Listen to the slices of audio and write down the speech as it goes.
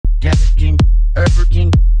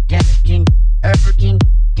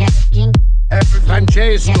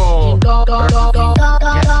Francesco.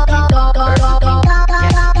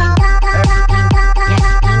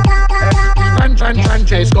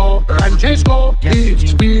 Francesco, E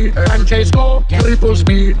speed, Francesco, triple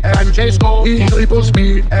speed, Francesco, E triple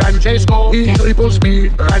speed, Francesco, E triple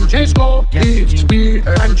speed, Francesco, E speed,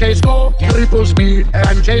 Francesco, triple speed,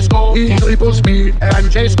 Francesco, E triple speed,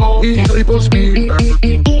 Francesco, E triple speed.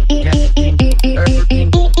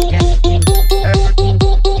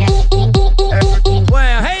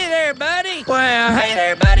 Well, hey there, buddy. Well, hey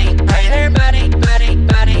there, buddy. Hey there, buddy. Buddy,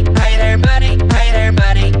 buddy. Hey there, buddy. Hey there,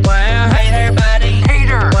 buddy. Well, hey there, buddy.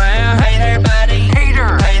 Hater. Well, hey there, buddy.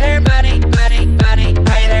 Hater. Hey there, buddy. Buddy, buddy.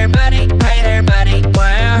 Hey there, buddy. Hey there, buddy.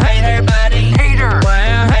 Well, hey there, buddy. Hater.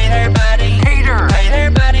 Well, hey there, buddy. Hater. Hey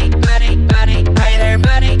there, buddy. Buddy, buddy. Hey there,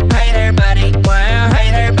 buddy. Hey there, buddy. Well,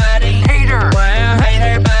 hey there, buddy. Hater. Well, hey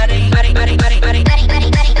there, buddy. Buddy, buddy, buddy, buddy, buddy, buddy, buddy,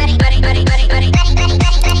 buddy, buddy, buddy, buddy, buddy, buddy, buddy, buddy.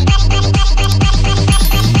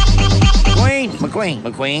 McQueen,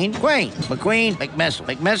 McQueen, McMissile,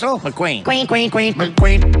 McQueen, Queen, McMissile,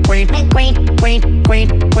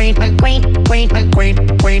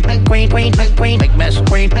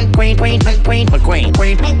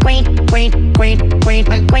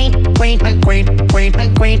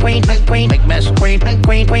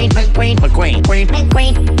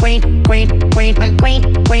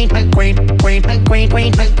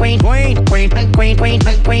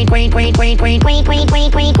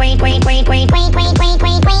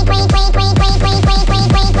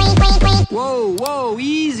 Whoa,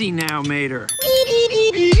 easy now, Mater.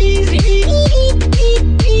 Easy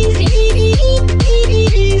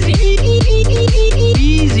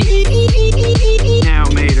now,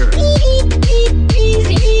 Mater.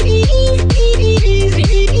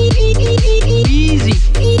 Easy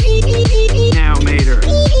now, Mater.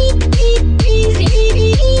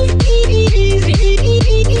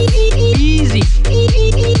 Easy.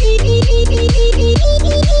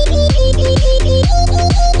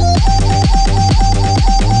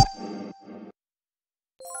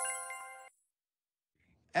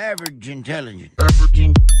 Average intelligence.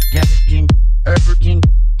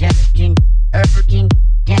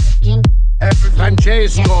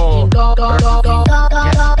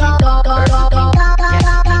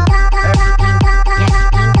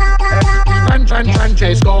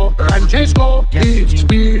 Francesco. Francesco, E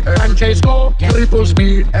speed, Francesco, triple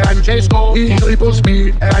speed, Francesco, E triple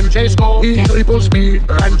speed, Francesco, E triple speed,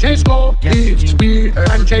 Francesco, E speed,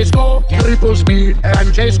 Francesco, triple speed,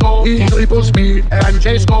 Francesco, E triple speed,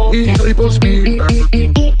 Francesco, E triple speed.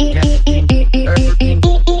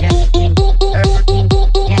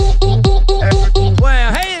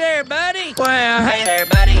 Well, hey there, buddy. Well, hey there,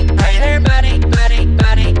 buddy. Hey there, buddy. Buddy,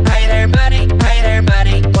 buddy. Hey there, buddy. Hey there,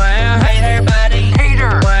 buddy. Well, hey there, buddy.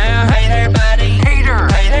 Hater. Well, hey there, buddy. Hater.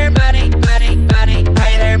 Hey there, buddy. Buddy, buddy.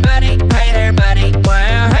 Hey there, buddy. Hey there, buddy.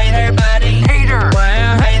 Well, hey there, buddy. Hater.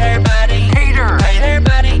 Well, hey there, buddy. Hater. Hey there,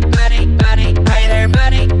 buddy. Buddy, buddy. Hey there,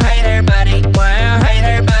 buddy. Hey there, buddy. Well, hey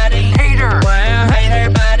there, buddy. Hater. Well, hey there,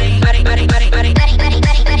 buddy. Buddy, buddy, buddy, buddy, buddy, buddy, buddy, buddy, buddy,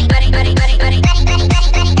 buddy, buddy, buddy, buddy, buddy, buddy.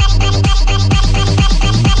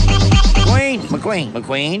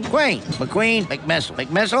 McQueen,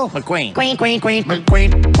 McMissile, McQueen,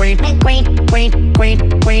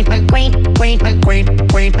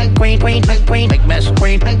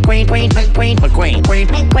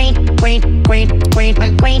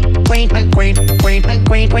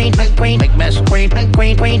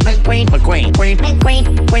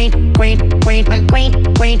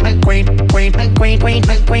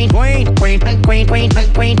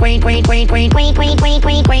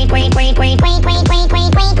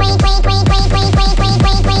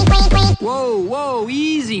 Whoa,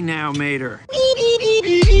 easy now, Mater.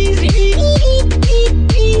 Easy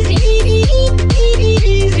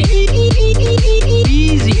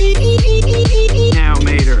now,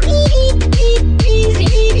 Mater.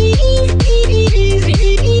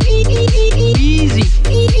 Easy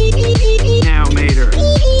now, Mater.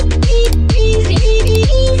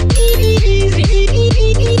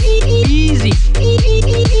 Easy.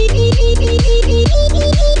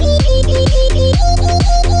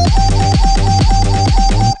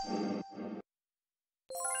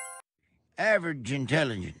 Average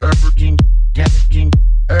intelligence.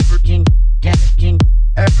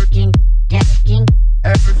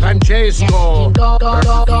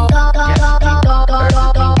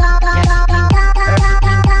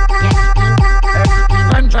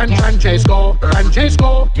 Francesco.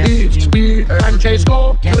 Francesco, E speed,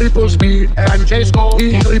 Francesco, triple speed, Francesco,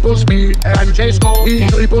 E triple speed, Francesco, E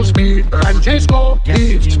triple speed, Francesco,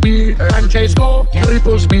 E speed, Francesco,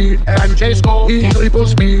 triple speed, Francesco, E triple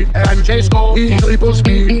speed, Francesco, E triple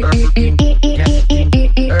speed.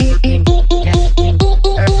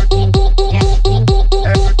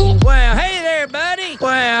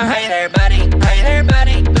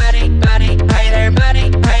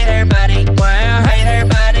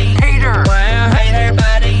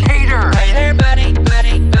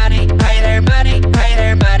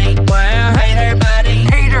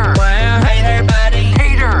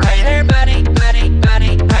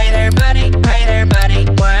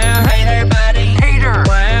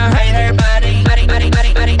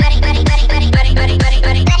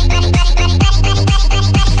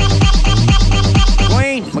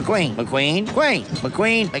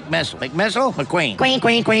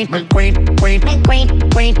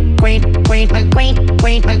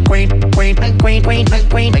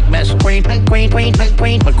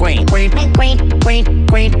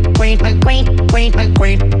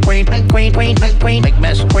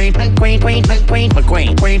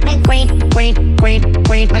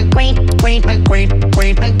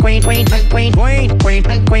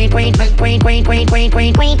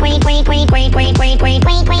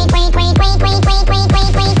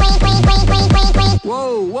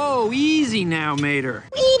 Whoa, whoa, easy now, Mater.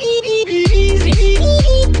 Easy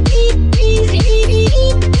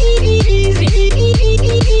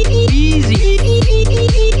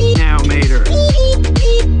now, Mater.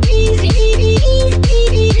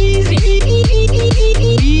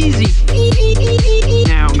 Easy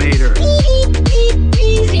now, Mater.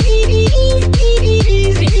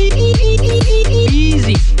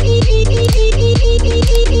 Easy.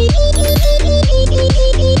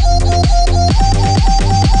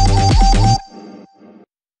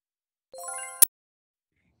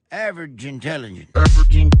 Average intelligence.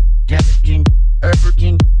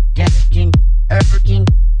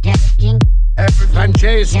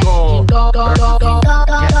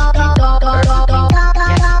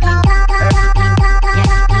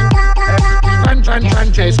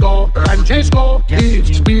 Francesco. Francesco, he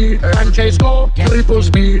speed, Francesco, triple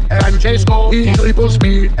speed, Francesco, he triple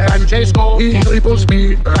speed, Francesco, he triple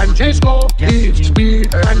speed, Francesco, he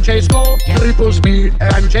speed, Francesco, triple speed,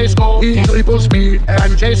 Francesco, he triple speed,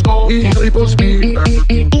 Francesco, he triple speed.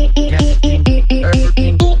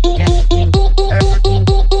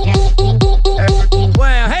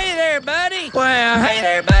 Well, hey there, buddy. Well, hey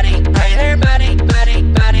there, buddy. Hey there, buddy. Buddy,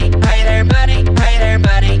 buddy. Hey there, buddy. Hey there,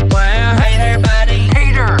 buddy. Well, hey there, buddy.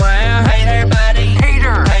 Hater. Well, hey there, buddy.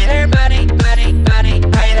 Hater. Hey there, buddy. Buddy, buddy.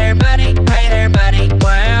 Hey there, buddy. Hey there, buddy.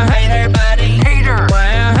 Well, hey there, buddy. Hater.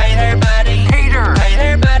 Well, hey there, buddy. Hater. Hey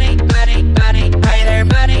there, buddy. Buddy, buddy. Hey there,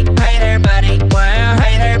 buddy. Hey there, buddy. Well,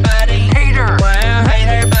 hey there, buddy. Hater. Well, hey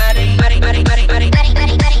there, buddy. Buddy, buddy, buddy, buddy, buddy,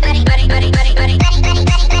 buddy, buddy, buddy, buddy, buddy, buddy, buddy, buddy, buddy.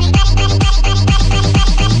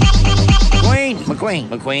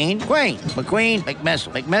 McQueen, McQueen,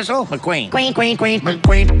 McMissile, McQueen. Queen, queen, queen.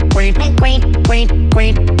 McQueen, McQueen,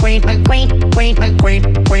 McQueen, McMissile.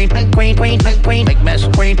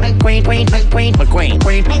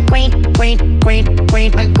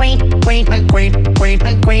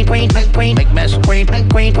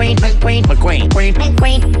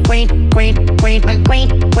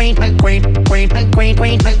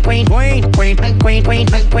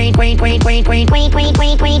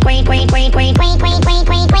 McQueen.